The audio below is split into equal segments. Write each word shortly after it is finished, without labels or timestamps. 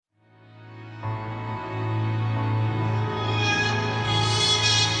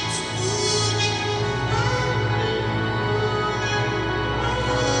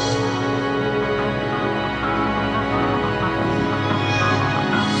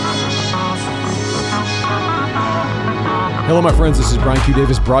Hello, my friends. This is Brian Q.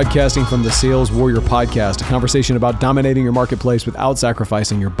 Davis broadcasting from the Sales Warrior Podcast, a conversation about dominating your marketplace without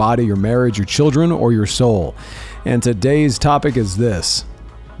sacrificing your body, your marriage, your children, or your soul. And today's topic is this: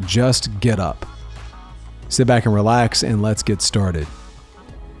 just get up. Sit back and relax, and let's get started.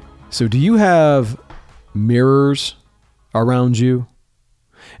 So do you have mirrors around you?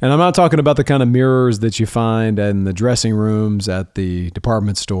 And I'm not talking about the kind of mirrors that you find in the dressing rooms at the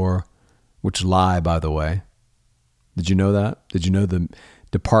department store, which lie, by the way. Did you know that? Did you know the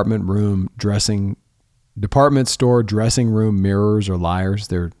department store dressing room mirrors are liars?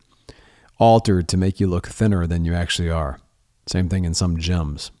 They're altered to make you look thinner than you actually are. Same thing in some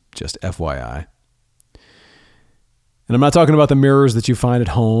gyms, just FYI. And I'm not talking about the mirrors that you find at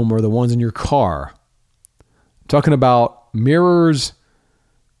home or the ones in your car. I'm talking about mirrors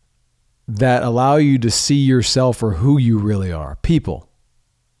that allow you to see yourself for who you really are. People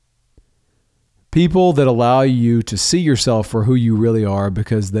that allow you to see yourself for who you really are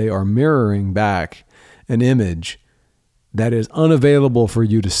because they are mirroring back an image that is unavailable for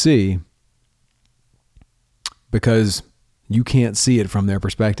you to see because you can't see it from their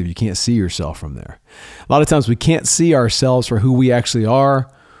perspective. You can't see yourself from there. A lot of times we can't see ourselves for who we actually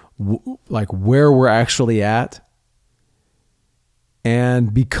are, like where we're actually at.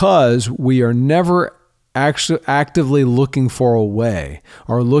 And because we are never actually actively looking for a way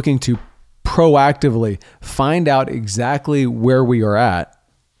or looking to proactively find out exactly where we are at,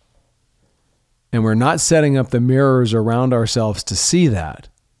 and we're not setting up the mirrors around ourselves to see that,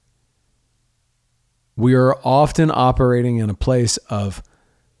 we are often operating in a place of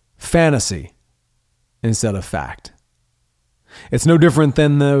fantasy instead of fact. It's no different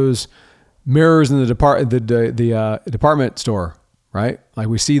than those mirrors in the department store, right? Like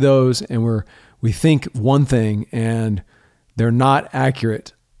we see those and we think one thing and they're not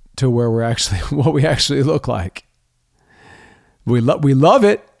accurate to where what we actually look like. We love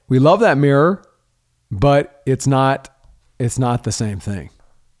it. We love that mirror, but it's not the same thing.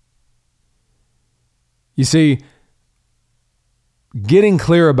 You see, getting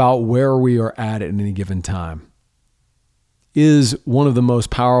clear about where we are at any given time is one of the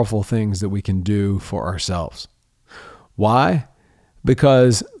most powerful things that we can do for ourselves. Why?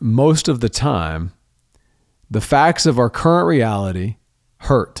 Because most of the time, the facts of our current reality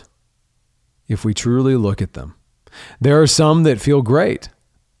hurt if we truly look at them. There are some that feel great,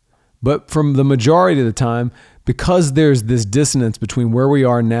 but from the majority of the time, because there's this dissonance between where we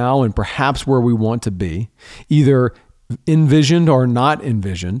are now and perhaps where we want to be, either envisioned or not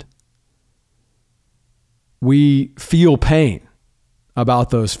envisioned, we feel pain about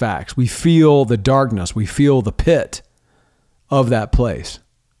those facts. We feel the darkness. We feel the pit of that place.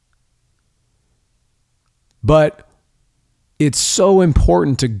 But it's so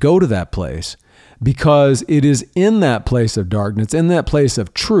important to go to that place because it is in that place of darkness, in that place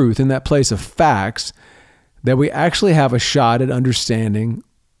of truth, in that place of facts, that we actually have a shot at understanding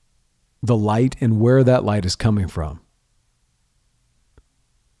the light and where that light is coming from.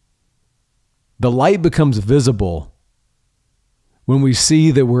 The light becomes visible when we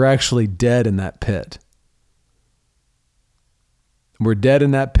see that we're actually dead in that pit. We're dead in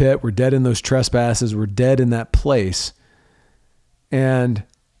that pit. We're dead in those trespasses. We're dead in that place. And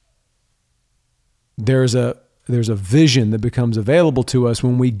there's a vision that becomes available to us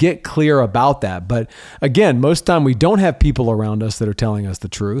when we get clear about that. But again, most of the time we don't have people around us that are telling us the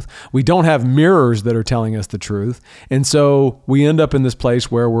truth. We don't have mirrors that are telling us the truth. And so we end up in this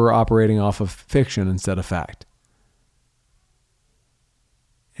place where we're operating off of fiction instead of fact.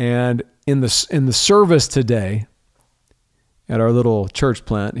 And in the service today at our little church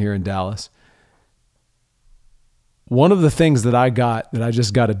plant here in Dallas, one of the things that I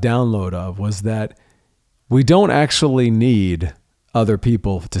just got a download of was that we don't actually need other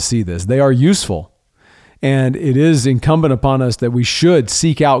people to see this. They are useful. And it is incumbent upon us that we should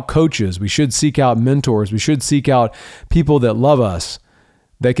seek out coaches. We should seek out mentors. We should seek out people that love us,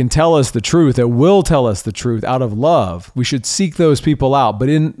 that can tell us the truth, that will tell us the truth out of love. We should seek those people out. But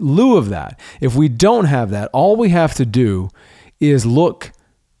in lieu of that, if we don't have that, all we have to do is look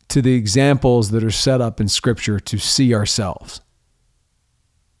to the examples that are set up in Scripture to see ourselves.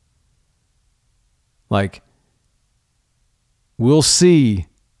 Like, we'll see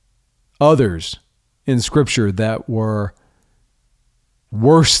others in Scripture that were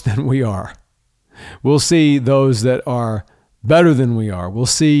worse than we are. We'll see those that are better than we are. We'll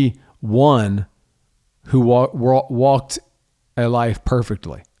see one who walked a life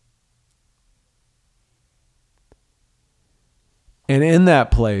perfectly. And in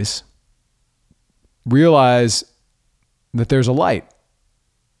that place, realize that there's a light.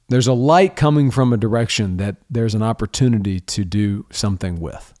 There's a light coming from a direction that there's an opportunity to do something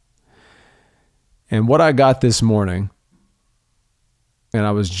with. And what I got this morning, and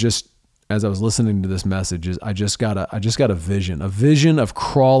as I was listening to this message, is I just got a vision of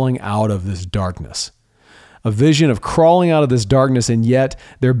crawling out of this darkness. A vision of crawling out of this darkness, and yet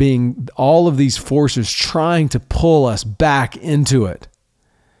there being all of these forces trying to pull us back into it.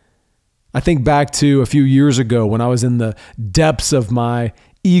 I think back to a few years ago when I was in the depths of my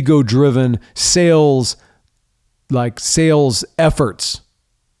ego-driven sales efforts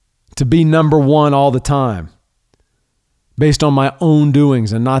to be number one all the time based on my own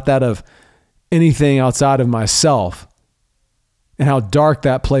doings and not that of anything outside of myself, and how dark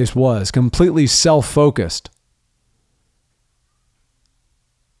that place was, completely self-focused,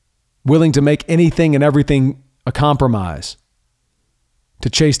 willing to make anything and everything a compromise to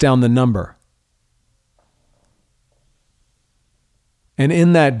chase down the number. And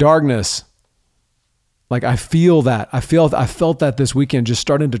in that darkness, I felt that this weekend just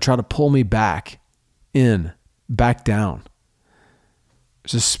starting to try to pull me back down.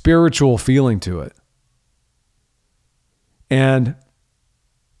 There's a spiritual feeling to it. And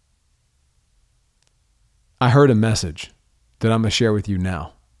I heard a message that I'm going to share with you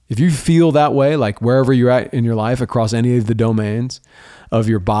now. If you feel that way, like wherever you're at in your life, across any of the domains of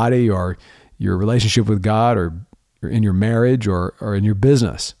your body or your relationship with God or in your marriage or in your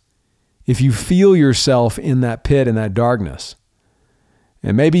business, if you feel yourself in that pit, in that darkness,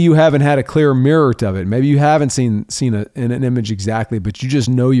 and maybe you haven't had a clear mirror of it, maybe you haven't seen an image exactly, but you just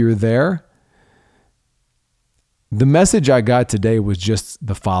know you're there, the message I got today was just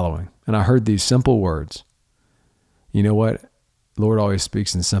the following. And I heard these simple words. You know what? The Lord always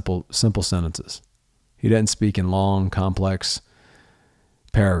speaks in simple sentences. He doesn't speak in long, complex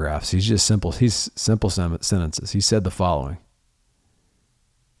paragraphs. He's simple sentences. He said the following.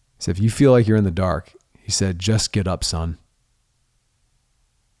 He said, if you feel like you're in the dark, he said, just get up, son.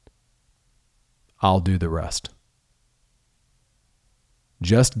 I'll do the rest.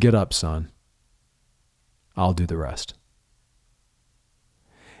 Just get up, son. I'll do the rest.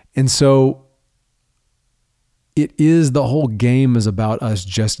 And so the whole game is about us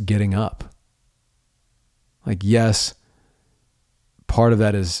just getting up. Yes, part of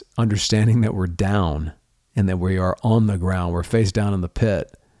that is understanding that we're down and that we are on the ground. We're face down in the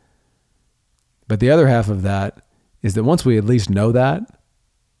pit. But the other half of that is that once we at least know that,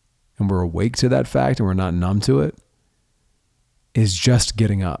 and we're awake to that fact and we're not numb to it, is just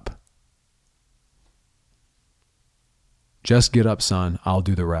getting up. Just get up, son. I'll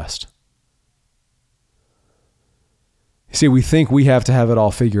do the rest. You see, we think we have to have it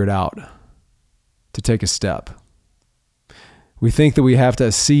all figured out to take a step. We think that we have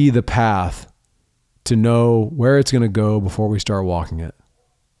to see the path to know where it's going to go before we start walking it.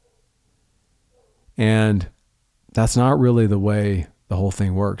 And that's not really the way the whole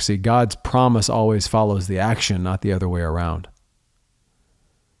thing works. See, God's promise always follows the action, not the other way around.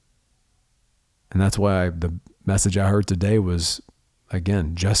 And that's why the message I heard today was,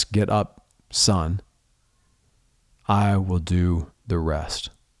 again, just get up, son. I will do the rest.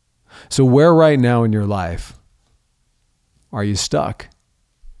 So where right now in your life are you stuck?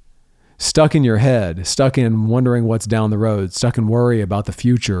 Stuck in your head, stuck in wondering what's down the road, stuck in worry about the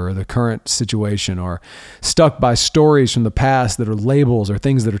future or the current situation, or stuck by stories from the past that are labels or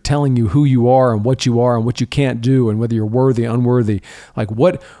things that are telling you who you are and what you can't do and whether you're worthy, unworthy.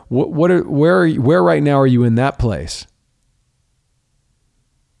 Where right now are you in that place?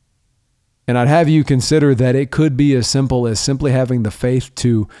 And I'd have you consider that it could be as simple as simply having the faith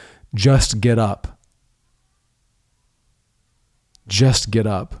to just get up. Just get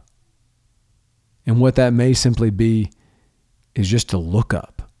up. And what that may simply be is just to look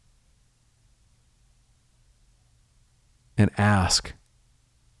up and ask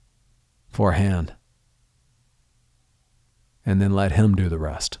for a hand, and then let him do the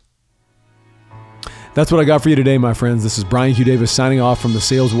rest. That's what I got for you today, my friends. This is Brian Hugh Davis signing off from the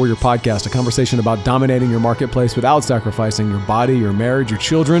Sales Warrior Podcast, a conversation about dominating your marketplace without sacrificing your body, your marriage, your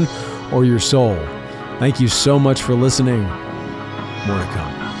children, or your soul. Thank you so much for listening. More to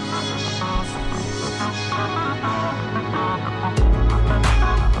come.